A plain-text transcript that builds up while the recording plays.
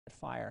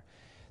fire.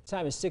 The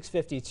time is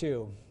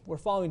 6:52. We're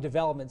following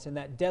developments in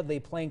that deadly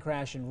plane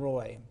crash in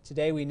Roy.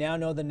 Today we now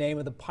know the name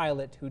of the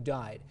pilot who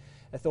died.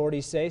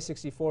 Authorities say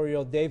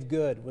 64-year-old Dave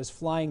Goode was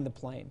flying the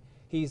plane.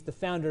 He's the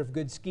founder of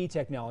Goode Ski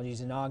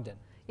Technologies in Ogden.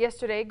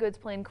 Yesterday, Goode's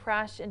plane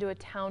crashed into a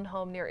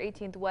townhome near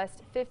 18th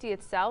West,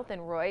 50th South in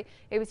Roy.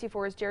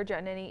 ABC4's Jared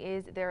Jatnini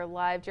is there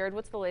live. Jared,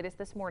 what's the latest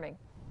this morning?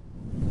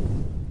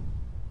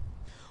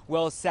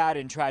 Well, sad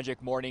and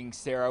tragic morning,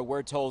 Sarah.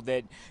 We're told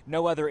that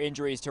no other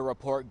injuries to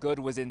report. Goode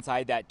was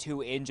inside that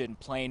two-engine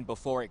plane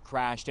before it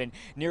crashed, and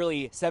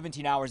nearly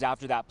 17 hours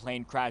after that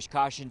plane crash,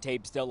 caution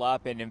tape still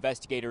up and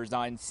investigators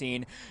on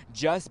scene.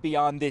 Just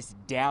beyond this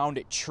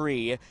downed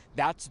tree,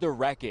 that's the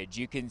wreckage.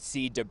 You can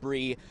see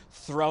debris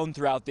thrown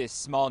throughout this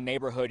small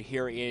neighborhood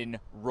here in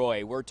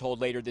Roy. We're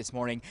told later this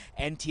morning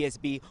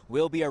NTSB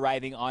will be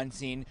arriving on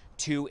scene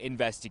to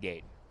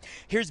investigate.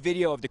 Here's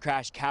video of the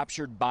crash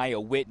captured by a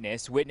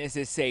witness.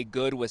 Witnesses say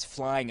Goode was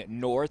flying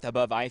north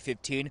above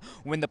I-15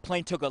 when the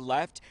plane took a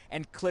left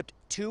and clipped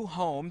two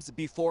homes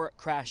before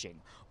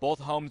crashing. Both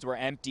homes were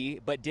empty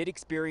but did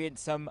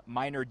experience some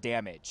minor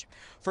damage.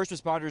 First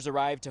responders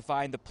arrived to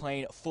find the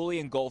plane fully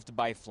engulfed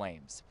by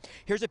flames.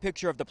 Here's a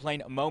picture of the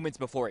plane moments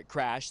before it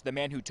crashed. The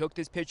man who took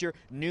this picture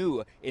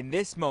knew in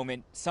this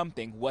moment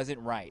something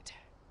wasn't right.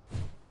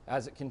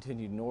 As it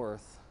continued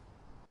north,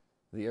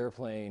 the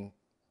airplane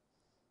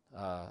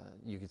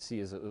you could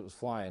see as it was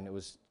flying, it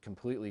was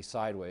completely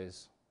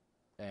sideways,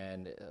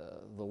 and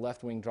the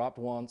left wing dropped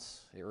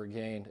once, it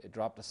regained, it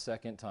dropped a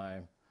second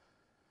time.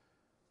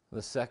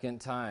 The second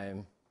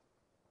time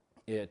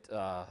it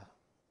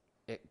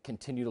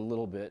continued a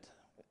little bit,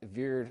 it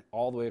veered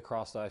all the way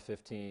across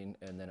I-15,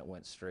 and then it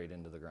went straight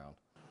into the ground.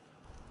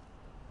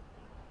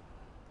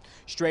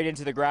 Straight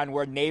into the ground,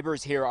 where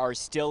neighbors here are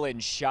still in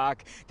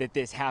shock that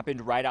this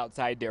happened right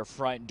outside their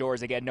front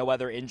doors. Again, no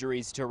other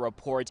injuries to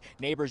report.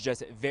 Neighbors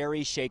just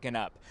very shaken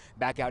up.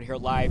 Back out here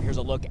live, here's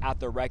a look at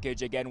the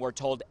wreckage. Again, we're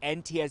told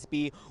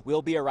NTSB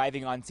will be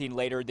arriving on scene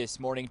later this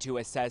morning to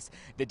assess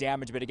the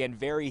damage. But again,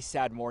 very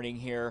sad morning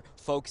here.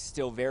 Folks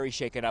still very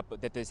shaken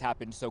up that this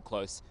happened so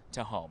close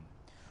to home.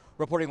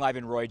 Reporting live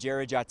in Roy,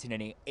 Jared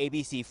Jatnini,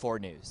 ABC4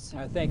 News.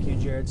 Thank you,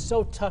 Jared.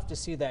 So tough to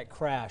see that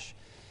crash.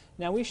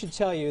 Now, we should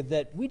tell you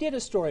that we did a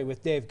story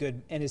with Dave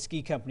Goode and his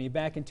ski company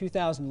back in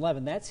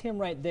 2011. That's him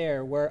right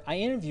there, where I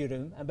interviewed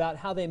him about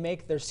how they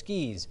make their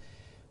skis.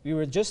 We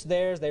were just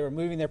there as they were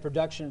moving their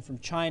production from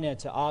China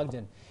to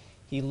Ogden.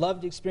 He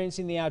loved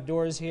experiencing the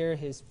outdoors here.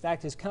 In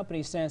fact, his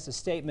company sent us a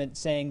statement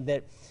saying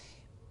that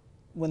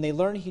when they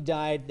learned he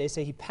died, they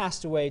say he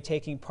passed away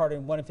taking part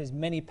in one of his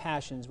many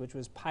passions, which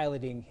was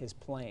piloting his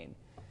plane.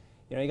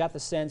 You know, he got the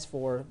sense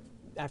for,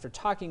 after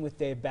talking with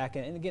Dave back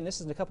in, and again,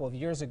 this is a couple of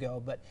years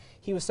ago, but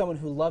he was someone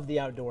who loved the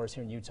outdoors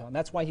here in Utah, and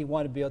that's why he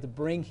wanted to be able to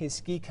bring his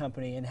ski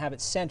company and have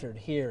it centered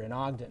here in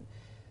Ogden.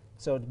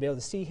 So to be able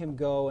to see him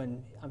go,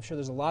 and I'm sure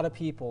there's a lot of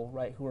people,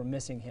 right, who are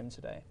missing him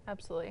today.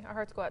 Absolutely. Our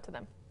hearts go out to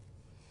them.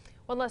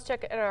 One last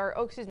check at our,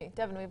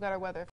 Devin, we've got our weather.